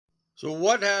So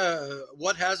what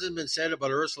hasn't been said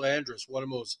about Ursula Andress, one of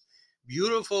the most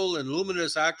beautiful and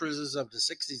luminous actresses of the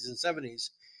 60s and 70s?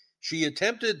 She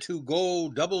attempted to go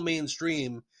double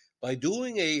mainstream by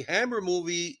doing a Hammer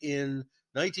movie in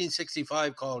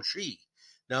 1965 called She.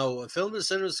 Now, a film in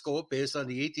CinemaScope based on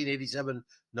the 1887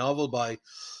 novel by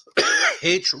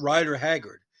H. Rider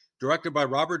Haggard, directed by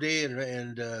Robert Day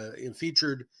and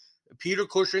featured Peter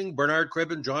Cushing, Bernard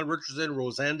Cribbin, John Richardson,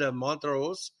 Rosanda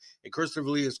Montrose, and Christopher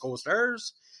Lee as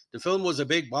co-stars. The film was a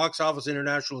big box office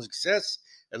international success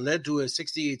and led to a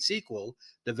 1968 sequel,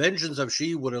 The Vengeance of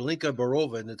She, with Alinka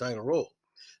Barova in the title role.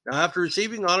 Now, after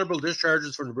receiving honorable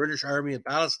discharges from the British Army in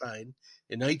Palestine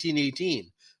in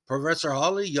 1918, Professor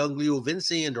Holly, young Leo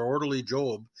Vinci, and their orderly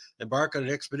Job embark on an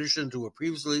expedition to a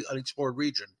previously unexplored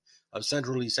region of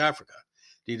Central East Africa.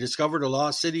 They discover the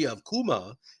lost city of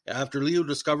Kuma after Leo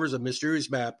discovers a mysterious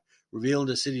map revealing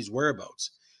the city's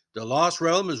whereabouts. The lost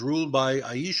realm is ruled by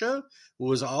Aisha,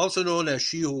 who is also known as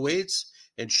She Who Waits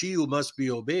and She Who Must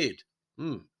Be Obeyed.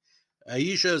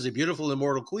 Aisha is a beautiful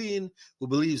immortal queen who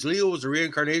believes Leo is a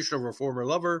reincarnation of her former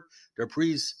lover, the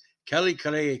priest Kelly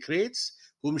Kretz,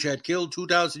 whom she had killed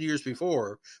 2,000 years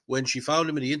before when she found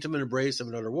him in the intimate embrace of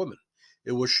another woman.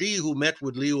 It was she who met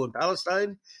with Leo in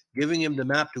Palestine, giving him the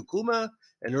map to Kuma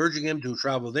and urging him to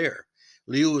travel there.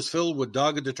 Leo is filled with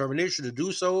dogged determination to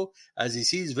do so as he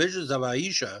sees visions of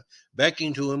Aisha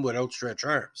beckoning to him with outstretched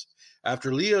arms.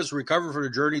 After Leo has recovered from the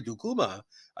journey to Kuma,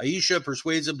 Aisha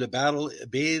persuades him to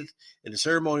bathe in a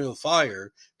ceremonial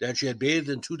fire that she had bathed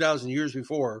in 2,000 years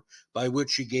before, by which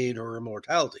she gained her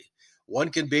immortality. One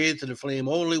can bathe in the flame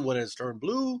only when it has turned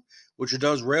blue, which it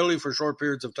does rarely for short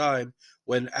periods of time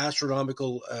when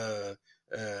astronomical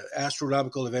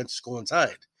events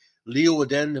coincide. Leo would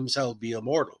then himself be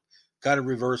immortal, kind of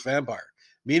reverse vampire.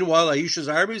 Meanwhile, Aisha's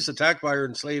army is attacked by her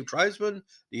enslaved tribesmen,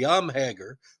 the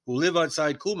Amhagar, who live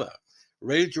outside Kuma.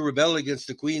 Ready to rebel against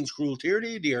the queen's cruel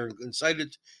tyranny, they are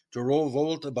incited to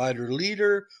revolt by their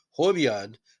leader,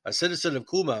 Hobiad, a citizen of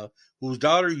Kuma, whose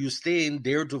daughter Eustaine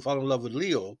dared to fall in love with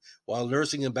Leo while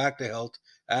nursing him back to health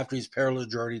after his perilous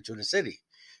journey to the city.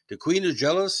 The queen is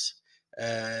jealous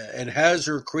and has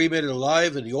her cremated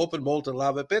alive in the open molten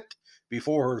lava pit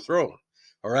before her throne.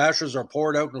 Her ashes are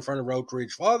poured out in front of her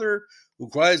outraged father, who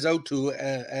cries out to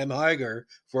Amhagar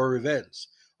for revenge.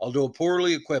 Although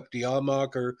poorly equipped, the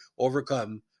Amhagar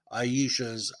overcome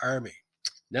Aisha's army.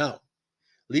 Now,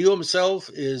 Leo himself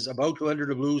is about to enter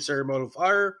the blue ceremonial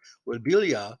fire when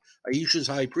Bilia, Aisha's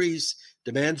high priest,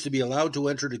 demands to be allowed to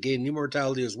enter to gain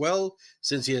immortality as well,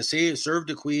 since he has served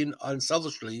the queen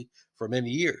unselfishly for many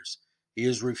years. He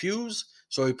is refused,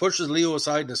 so he pushes Leo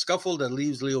aside in a scuffle that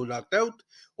leaves Leo knocked out,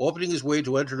 opening his way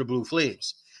to enter the blue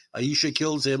flames. Aisha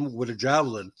kills him with a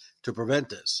javelin to prevent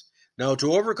this. Now,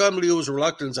 to overcome Leo's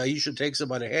reluctance, Aisha takes him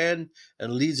by the hand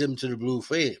and leads him to the blue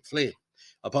flame.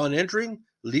 Upon entering,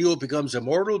 Leo becomes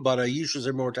immortal, but Aisha's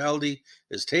immortality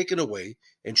is taken away,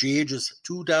 and she ages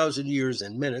 2,000 years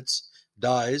and minutes,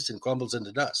 dies, and crumbles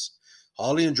into dust.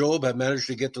 Holly and Job have managed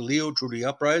to get to Leo through the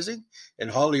uprising,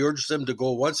 and Holly urges him to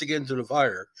go once again to the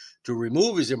fire to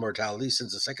remove his immortality,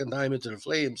 since the second time into the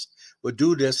flames would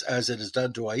do this as it is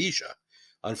done to Aisha.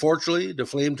 Unfortunately, the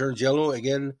flame turns yellow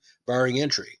again, barring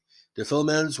entry. The film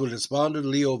ends with a despondent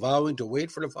Leo vowing to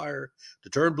wait for the fire to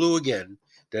turn blue again,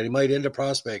 that he might end the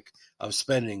prospect of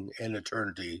spending an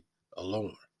eternity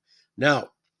alone.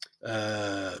 Now,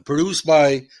 produced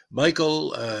by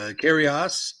Michael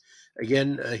Carrias.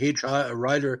 Again, H.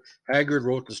 Rider Haggard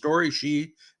wrote the story,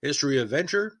 She, History of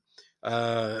Venture.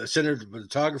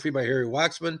 Cinematography by Harry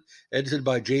Waxman, edited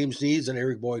by James Needs and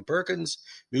Eric Boyd Perkins,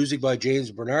 music by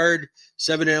James Bernard.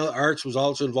 7L Arts was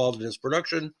also involved in this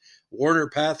production. Warner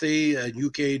Pathé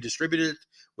UK distributed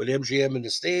with MGM in the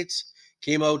States.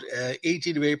 Came out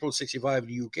 18th of April 65 in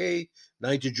the UK,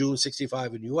 9th of June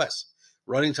 65 in the US.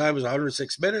 Running time was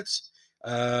 106 minutes.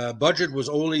 Budget was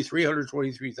only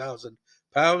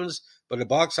 £323,000, but the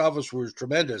box office was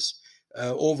tremendous.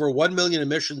 Over 1 million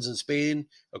admissions in Spain,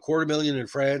 250,000 in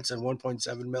France, and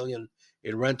 1.7 million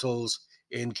in rentals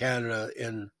in Canada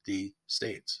in the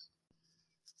States.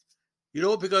 You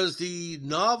know, because the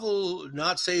novel,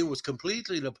 not say was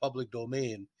completely in the public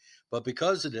domain, but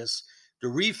because of this, the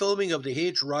refilming of the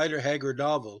H. Rider Haggard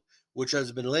novel, which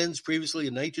has been lensed previously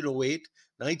in 1908,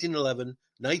 1911,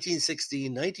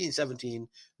 1916, 1917,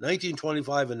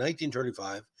 1925, and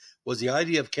 1935, was the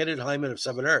idea of Kenneth Hyman of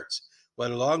 7 Arts, who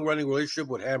had a long-running relationship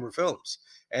with Hammer Films.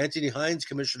 Anthony Hines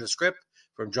commissioned a script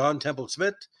from John Temple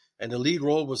Smith, and the lead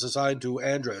role was assigned to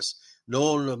Andress,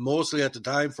 known mostly at the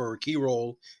time for her key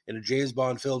role in the James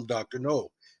Bond film Dr.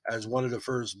 No, as one of the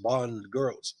first Bond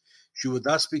girls. She would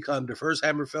thus become the first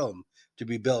Hammer film to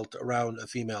be built around a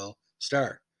female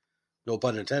star. No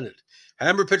pun intended.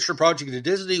 Hammer pitched the project to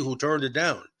Disney, who turned it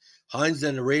down. Hines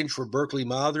then arranged for Berkeley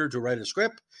Mather to write a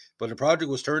script, but the project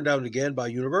was turned down again by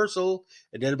Universal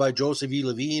and then by Joseph E.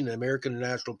 Levine and American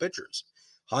National Pictures.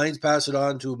 Hines passed it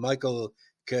on to Michael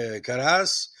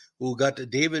Carras, who got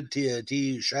David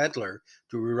T. Shatler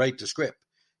to rewrite the script.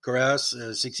 Carras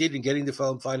succeeded in getting the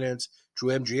film financed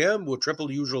through MGM with triple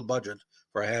the usual budget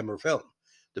for a Hammer film.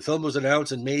 The film was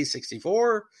announced in May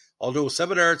 '64, although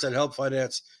Seven Arts had helped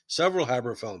finance several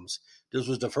Hammer films. This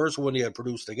was the first one they had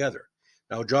produced together.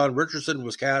 Now, John Richardson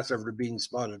was cast after being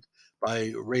spotted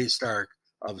by Ray Stark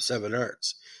of Seven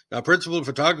Arts. Now, principal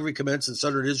photography commenced in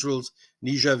southern Israel's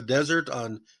Negev Desert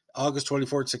on August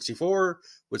 24, '64,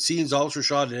 with scenes also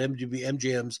shot in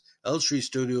MGM's Elstree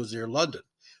Studios near London,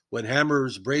 when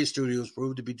Hammer's Bray Studios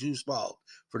proved to be too small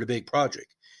for the big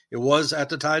project. It was, at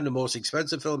the time, the most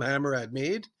expensive film Hammer had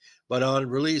made, but on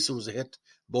release it was a hit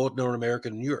both North America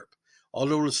and Europe.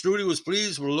 Although the studio was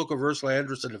pleased with the look of Ursula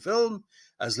Andress in the film,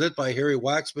 as lit by Harry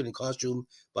Waxman in costume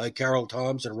by Carol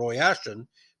Toms and Roy Ashton,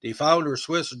 they found her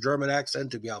Swiss and German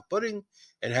accent to be off-putting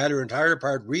and had her entire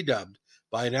part redubbed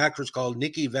by an actress called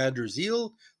Nikki van der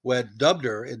Ziel, who had dubbed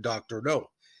her in Dr. No.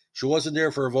 She wasn't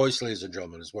there for her voice, ladies and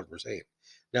gentlemen, is what we're saying.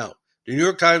 Now, the New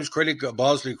York Times critic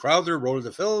Bosley Crowther wrote of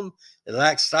the film, it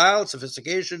lacks style,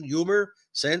 sophistication, humor,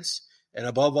 sense, and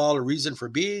above all, a reason for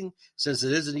being, since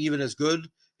it isn't even as good,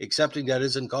 excepting that it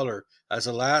is in color, as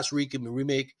the last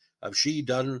remake of She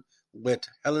done with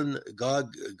Helen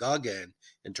Gauguin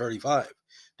in 1935.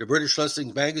 The British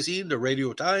Listings magazine, the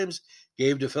Radio Times,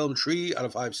 gave the film 3 out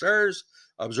of 5 stars,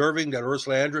 observing that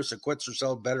Ursula Andress acquits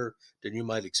herself better than you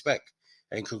might expect,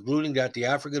 and concluding that the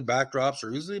African backdrops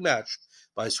are easily matched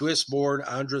by Swiss-born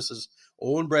Andress's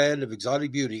own brand of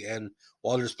exotic beauty, and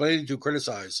while there's plenty to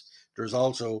criticize, there's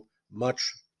also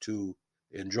much to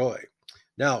enjoy.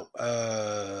 Now,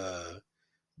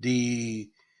 the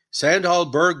Sandhall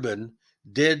Bergman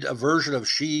did a version of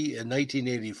She in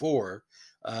 1984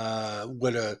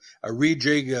 with a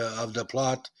rejig of the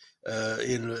plot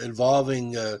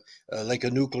involving like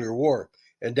a nuclear war.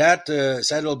 And that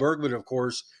Sandhall Bergman, of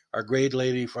course, our great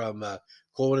lady from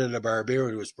Conan the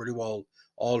Barbarian, was pretty well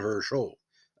all her show.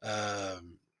 The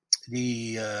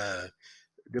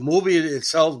movie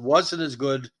itself wasn't as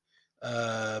good,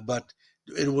 but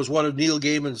it was one of Neil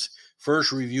Gaiman's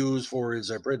first reviews for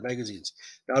his print magazines.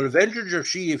 Now, The Vengeance of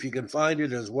She, if you can find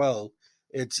it as well,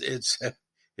 it's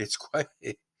quite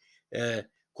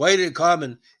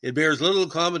common. It bears little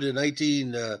comment in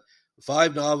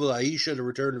 1905 novel Aisha, The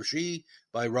Return of She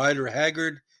by Rider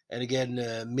Haggard, and again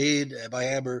made by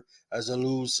Hammer as a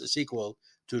loose sequel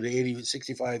to the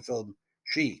 65 film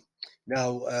She.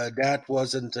 Now, that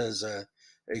wasn't as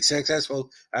successful.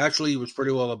 Actually, it was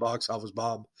pretty well a box office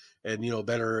bomb, and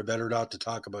better not to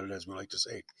talk about it, as we like to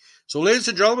say. So, ladies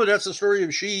and gentlemen, that's the story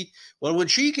of She. Well, when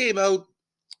She came out,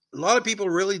 a lot of people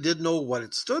really didn't know what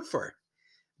it stood for,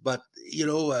 but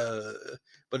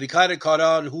but it kind of caught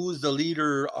on. Who's the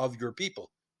leader of your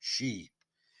people? She,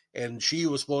 and she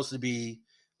was supposed to be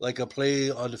like a play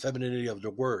on the femininity of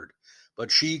the word,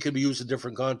 but she can be used in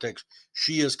different contexts.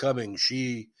 She is coming.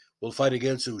 She will fight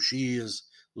against you. She is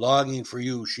longing for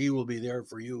you. She will be there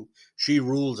for you. She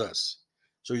rules us.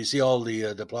 So you see all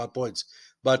the plot points.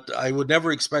 But I would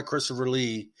never expect Christopher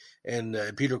Lee and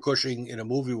Peter Cushing in a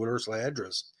movie with Ursula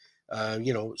Andress.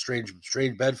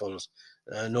 Strange bedfellows.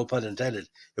 No pun intended.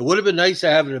 It would have been nice to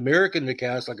have an American in the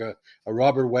cast, like a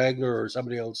Robert Wagner or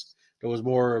somebody else that was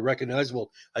more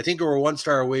recognizable. I think they were 1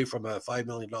 star away from a $5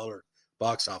 million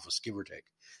box office, give or take.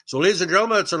 So, ladies and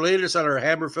gentlemen, that's our latest on our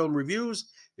Hammer film reviews.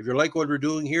 If you like what we're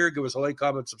doing here, give us a like,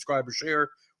 comment, subscribe, or share,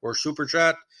 or super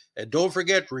chat. And don't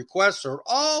forget, requests are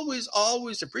always,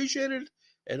 always appreciated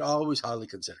and always highly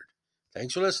considered.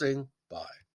 Thanks for listening. Bye.